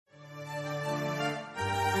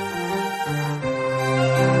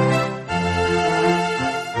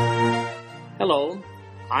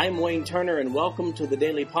I'm Wayne Turner, and welcome to the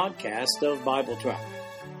daily podcast of Bible Track.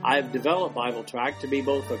 I've developed Bible Track to be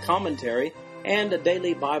both a commentary and a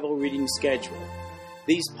daily Bible reading schedule.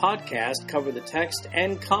 These podcasts cover the text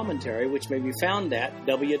and commentary, which may be found at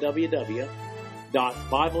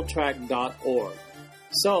www.bibletrack.org.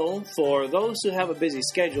 So, for those who have a busy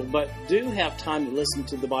schedule but do have time to listen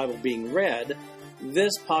to the Bible being read,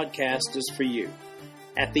 this podcast is for you.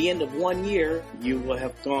 At the end of 1 year, you will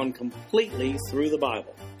have gone completely through the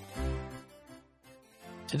Bible.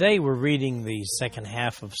 Today we're reading the second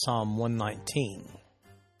half of Psalm 119.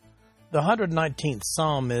 The 119th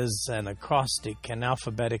Psalm is an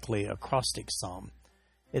alphabetically acrostic psalm.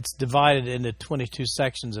 It's divided into 22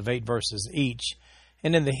 sections of 8 verses each,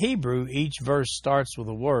 and in the Hebrew, each verse starts with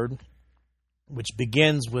a word which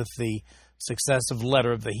begins with the successive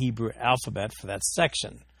letter of the Hebrew alphabet for that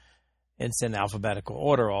section. It's in alphabetical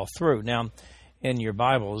order all through. Now, in your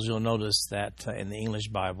Bibles, you'll notice that in the English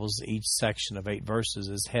Bibles, each section of 8 verses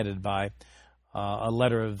is headed by a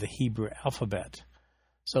letter of the Hebrew alphabet.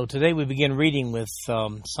 So today we begin reading with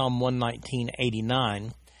Psalm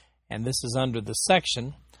 119:89, and this is under the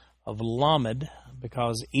section of Lamed,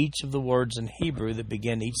 because each of the words in Hebrew that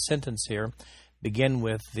begin each sentence here begin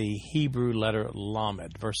with the Hebrew letter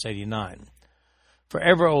Lamed. Verse 89.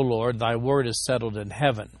 Forever, O Lord, thy word is settled in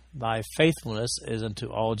heaven. Thy faithfulness is unto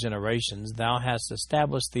all generations. Thou hast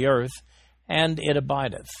established the earth, and it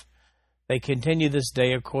abideth. They continue this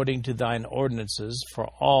day according to thine ordinances, for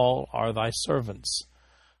all are thy servants.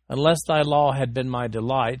 Unless thy law had been my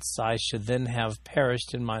delights, I should then have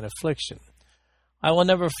perished in mine affliction. I will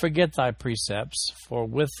never forget thy precepts, for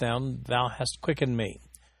with them thou hast quickened me.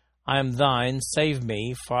 I am thine, save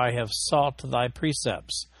me, for I have sought thy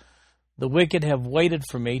precepts. The wicked have waited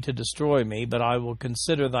for me to destroy me, but I will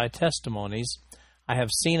consider thy testimonies. I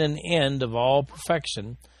have seen an end of all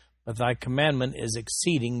perfection, but thy commandment is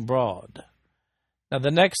exceeding broad. Now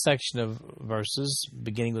the next section of verses,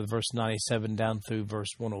 beginning with verse 97 down through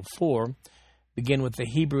verse 104, begin with the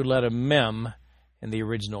Hebrew letter Mem in the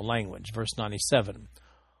original language. Verse 97,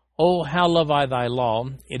 O how love I thy law,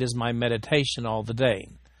 it is my meditation all the day.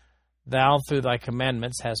 Thou through thy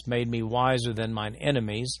commandments hast made me wiser than mine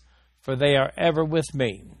enemies, for they are ever with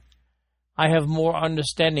me. I have more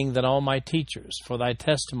understanding than all my teachers, for thy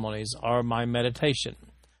testimonies are my meditation.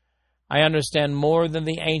 I understand more than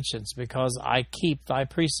the ancients, because I keep thy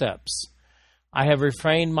precepts. I have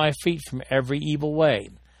refrained my feet from every evil way,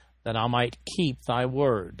 that I might keep thy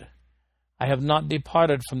word. I have not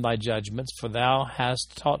departed from thy judgments, for thou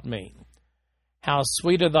hast taught me. How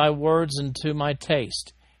sweet are thy words unto my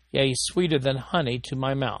taste, yea, sweeter than honey to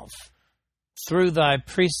my mouth. Through thy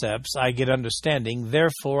precepts I get understanding,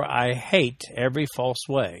 therefore I hate every false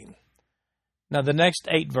way. Now the next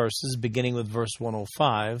 8 verses, beginning with verse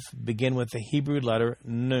 105, begin with the Hebrew letter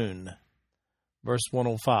Nun. Verse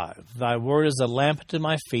 105, Thy word is a lamp unto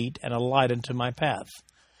my feet and a light unto my path.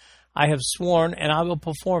 I have sworn, and I will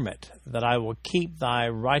perform it, that I will keep thy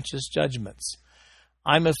righteous judgments.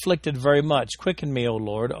 I am afflicted very much. Quicken me, O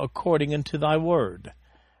Lord, according unto thy word.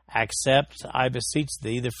 Accept, I beseech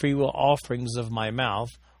thee, the freewill offerings of my mouth,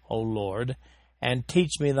 O Lord, and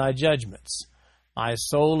teach me thy judgments. My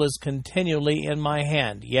soul is continually in my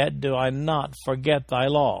hand, yet do I not forget thy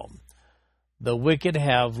law. The wicked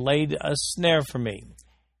have laid a snare for me,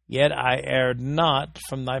 yet I erred not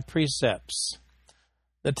from thy precepts.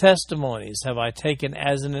 The testimonies have I taken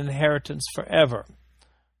as an inheritance forever,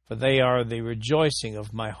 for they are the rejoicing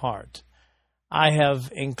of my heart. I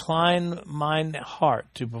have inclined mine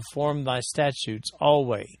heart to perform thy statutes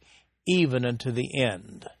always, even unto the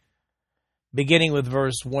end. Beginning with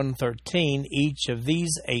verse 113, each of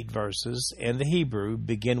these 8 verses in the Hebrew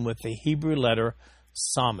begin with the Hebrew letter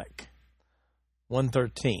Samech.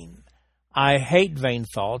 113. I hate vain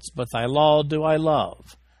thoughts, but thy law do I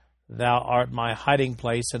love. Thou art my hiding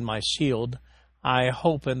place and my shield. I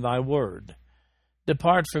hope in thy word.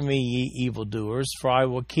 Depart from me, ye evildoers, for I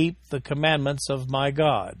will keep the commandments of my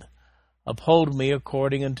God. Uphold me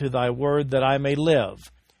according unto thy word, that I may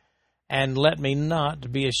live, and let me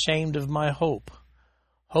not be ashamed of my hope.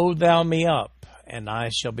 Hold thou me up, and I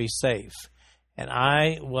shall be safe, and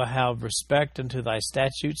I will have respect unto thy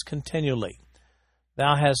statutes continually.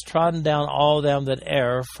 Thou hast trodden down all them that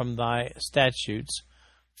err from thy statutes,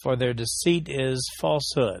 for their deceit is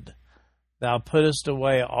falsehood. Thou puttest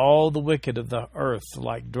away all the wicked of the earth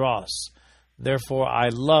like dross. Therefore I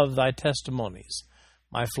love thy testimonies.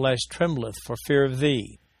 My flesh trembleth for fear of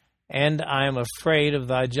thee, and I am afraid of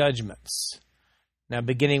thy judgments. Now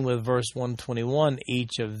beginning with verse 121,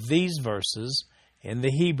 each of these verses in the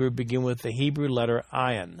Hebrew begin with the Hebrew letter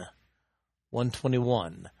Ayin.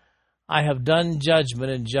 121. I have done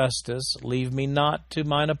judgment and justice. Leave me not to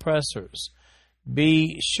mine oppressors.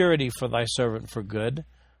 Be surety for thy servant for good.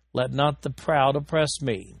 Let not the proud oppress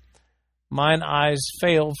me. Mine eyes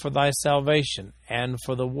fail for thy salvation, and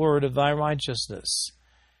for the word of thy righteousness.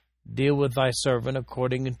 Deal with thy servant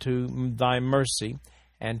according to thy mercy,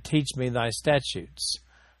 and teach me thy statutes.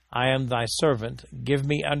 I am thy servant. Give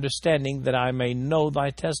me understanding that I may know thy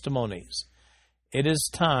testimonies. It is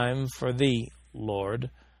time for thee, Lord,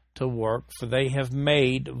 to work, for they have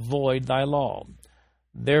made void thy law.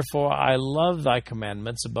 Therefore I love thy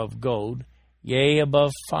commandments above gold, yea,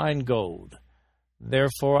 above fine gold.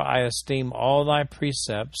 Therefore I esteem all thy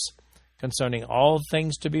precepts concerning all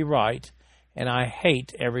things to be right, and I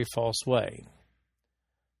hate every false way.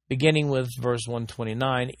 Beginning with verse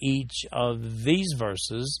 129, each of these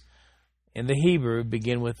verses in the Hebrew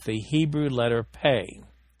begin with the Hebrew letter Pei.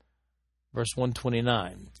 Verse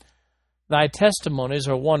 129, Thy testimonies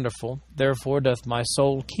are wonderful, therefore doth my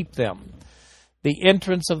soul keep them. The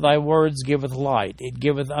entrance of thy words giveth light, it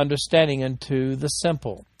giveth understanding unto the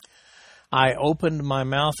simple. I opened my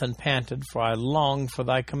mouth and panted, for I longed for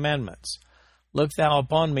thy commandments. Look thou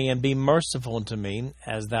upon me, and be merciful unto me,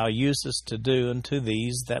 as thou usest to do unto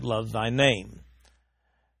these that love thy name.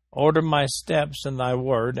 Order my steps in thy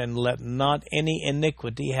word, and let not any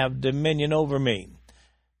iniquity have dominion over me.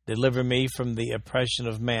 Deliver me from the oppression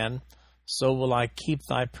of man, so will I keep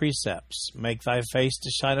thy precepts. Make thy face to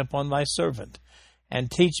shine upon thy servant, and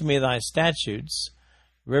teach me thy statutes.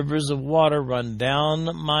 Rivers of water run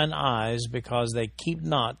down mine eyes, because they keep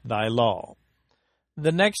not thy law.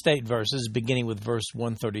 The next 8 verses, beginning with verse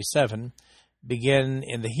 137, begin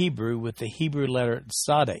in the Hebrew with the Hebrew letter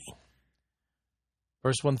Tzadeh.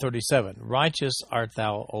 Verse 137, Righteous art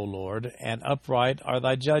thou, O Lord, and upright are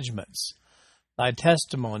thy judgments. Thy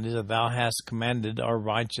testimonies that thou hast commanded are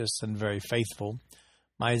righteous and very faithful.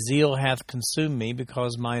 My zeal hath consumed me,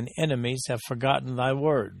 because mine enemies have forgotten thy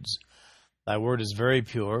words. Thy word is very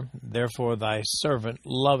pure, therefore thy servant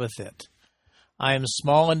loveth it. I am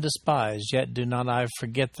small and despised, yet do not I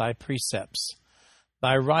forget thy precepts.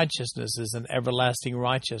 Thy righteousness is an everlasting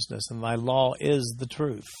righteousness, and thy law is the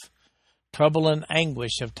truth. Trouble and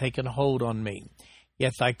anguish have taken hold on me,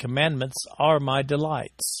 yet thy commandments are my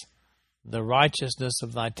delights. The righteousness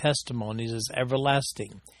of thy testimonies is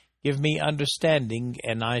everlasting. Give me understanding,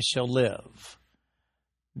 and I shall live.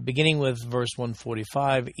 Beginning with verse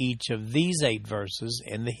 145, each of these 8 verses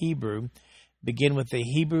in the Hebrew begin with the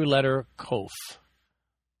Hebrew letter Kof.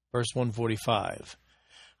 Verse 145,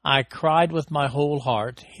 I cried with my whole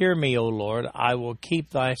heart, Hear me, O Lord, I will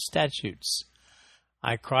keep thy statutes.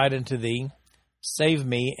 I cried unto thee, Save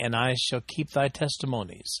me, and I shall keep thy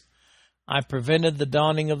testimonies. I prevented the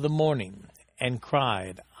dawning of the morning, and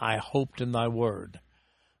cried, I hoped in thy word.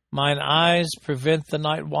 Mine eyes prevent the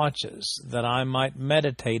night watches, that I might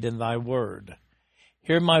meditate in thy word.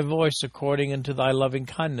 Hear my voice according unto thy loving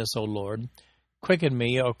kindness, O Lord. Quicken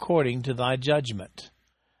me according to thy judgment.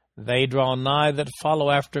 They draw nigh that follow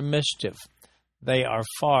after mischief. They are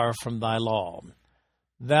far from thy law.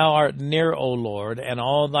 Thou art near, O Lord, and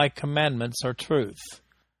all thy commandments are truth.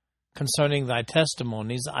 Concerning thy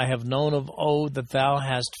testimonies I have known of old that thou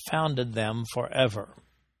hast founded them forever.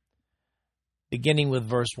 Beginning with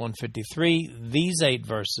verse 153, these 8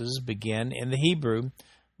 verses begin in the Hebrew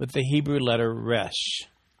with the Hebrew letter Resh.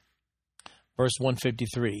 Verse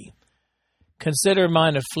 153, Consider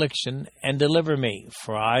mine affliction, and deliver me,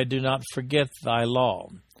 for I do not forget thy law.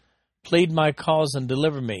 Plead my cause and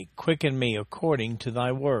deliver me, quicken me according to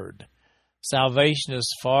thy word. Salvation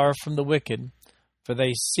is far from the wicked, for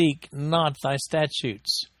they seek not thy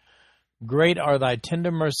statutes. Great are thy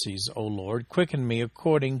tender mercies, O Lord, quicken me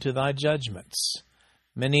according to thy judgments.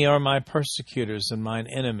 Many are my persecutors and mine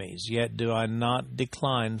enemies, yet do I not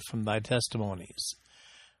decline from thy testimonies.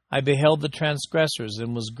 I beheld the transgressors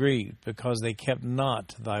and was grieved, because they kept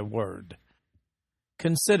not thy word.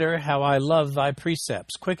 Consider how I love thy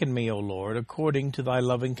precepts. Quicken me, O Lord, according to thy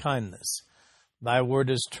loving kindness. Thy word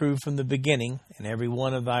is true from the beginning, and every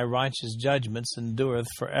one of thy righteous judgments endureth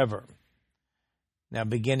forever. Now,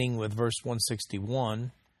 beginning with verse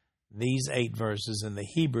 161, these 8 verses in the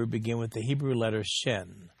Hebrew begin with the Hebrew letter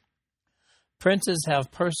Shin. Princes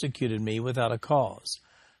have persecuted me without a cause,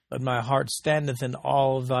 but my heart standeth in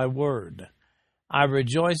awe of thy word. I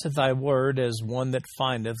rejoice at thy word as one that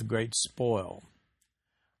findeth great spoil.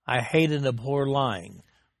 I hate and abhor lying,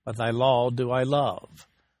 but thy law do I love.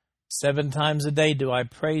 7 times a day do I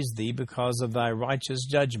praise thee because of thy righteous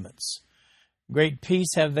judgments. Great peace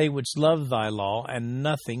have they which love thy law, and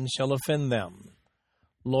nothing shall offend them.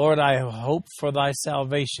 Lord, I have hoped for thy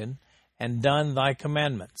salvation, and done thy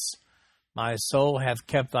commandments. My soul hath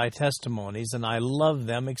kept thy testimonies, and I love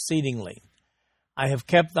them exceedingly. I have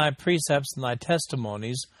kept thy precepts and thy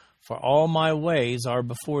testimonies, for all my ways are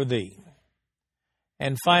before thee.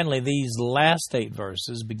 And finally, these last 8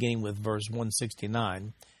 verses, beginning with verse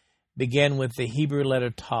 169, begin with the Hebrew letter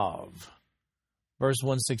Tav. Verse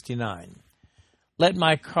 169, Let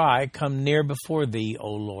my cry come near before thee,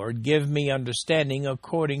 O Lord. Give me understanding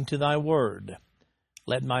according to thy word.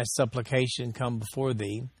 Let my supplication come before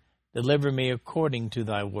thee. Deliver me according to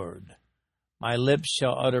thy word. My lips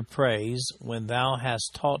shall utter praise when thou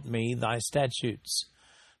hast taught me thy statutes.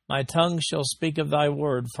 My tongue shall speak of thy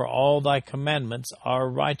word, for all thy commandments are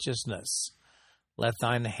righteousness. Let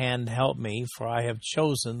thine hand help me, for I have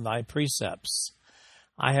chosen thy precepts.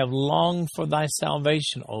 I have longed for thy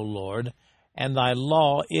salvation, O Lord, and thy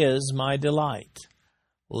law is my delight.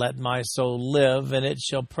 Let my soul live, and it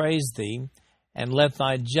shall praise thee, and let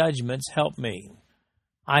thy judgments help me.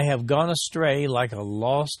 I have gone astray like a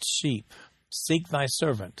lost sheep. Seek thy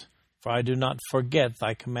servant, for I do not forget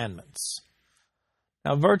thy commandments.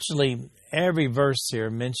 Now, virtually every verse here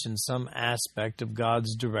mentions some aspect of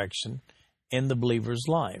God's direction in the believer's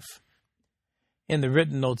life. In the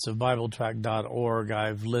written notes of BibleTrack.org,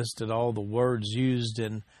 I've listed all the words used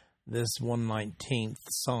in this 119th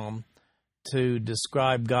Psalm to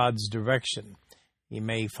describe God's direction. You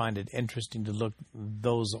may find it interesting to look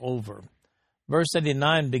those over. Verse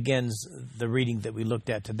 89 begins the reading that we looked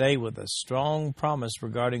at today with a strong promise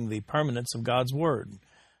regarding the permanence of God's word,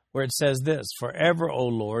 where it says this, Forever, O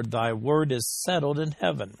Lord, thy word is settled in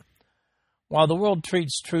heaven. While the world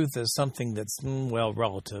treats truth as something that's,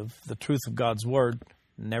 relative, the truth of God's word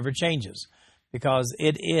never changes because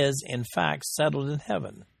it is, in fact, settled in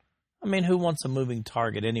heaven. I mean, who wants a moving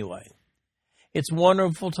target anyway? It's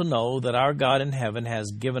wonderful to know that our God in heaven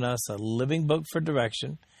has given us a living book for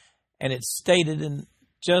direction, and it's stated in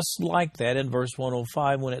just like that in verse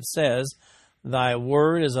 105 when it says, Thy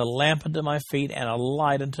word is a lamp unto my feet and a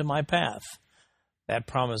light unto my path. That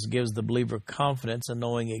promise gives the believer confidence in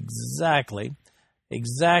knowing exactly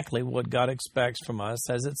what God expects from us,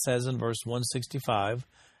 as it says in verse 165,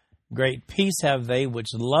 Great peace have they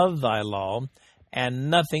which love thy law, and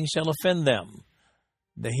nothing shall offend them.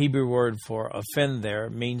 The Hebrew word for offend there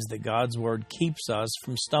means that God's word keeps us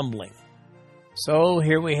from stumbling. So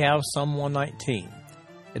here we have Psalm 119.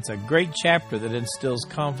 It's a great chapter that instills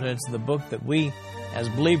confidence in the book that we, as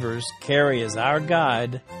believers, carry as our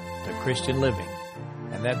guide to Christian living.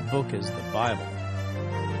 And that book is the Bible.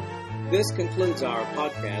 This concludes our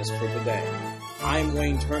podcast for today. I'm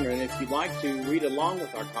Wayne Turner, and if you'd like to read along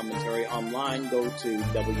with our commentary online, go to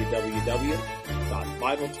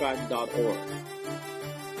www.bibletrack.org.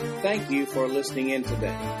 Thank you for listening in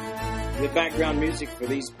today. The background music for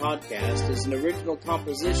these podcasts is an original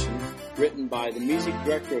composition written by the music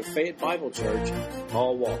director of Fayette Bible Church,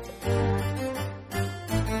 Paul Walker.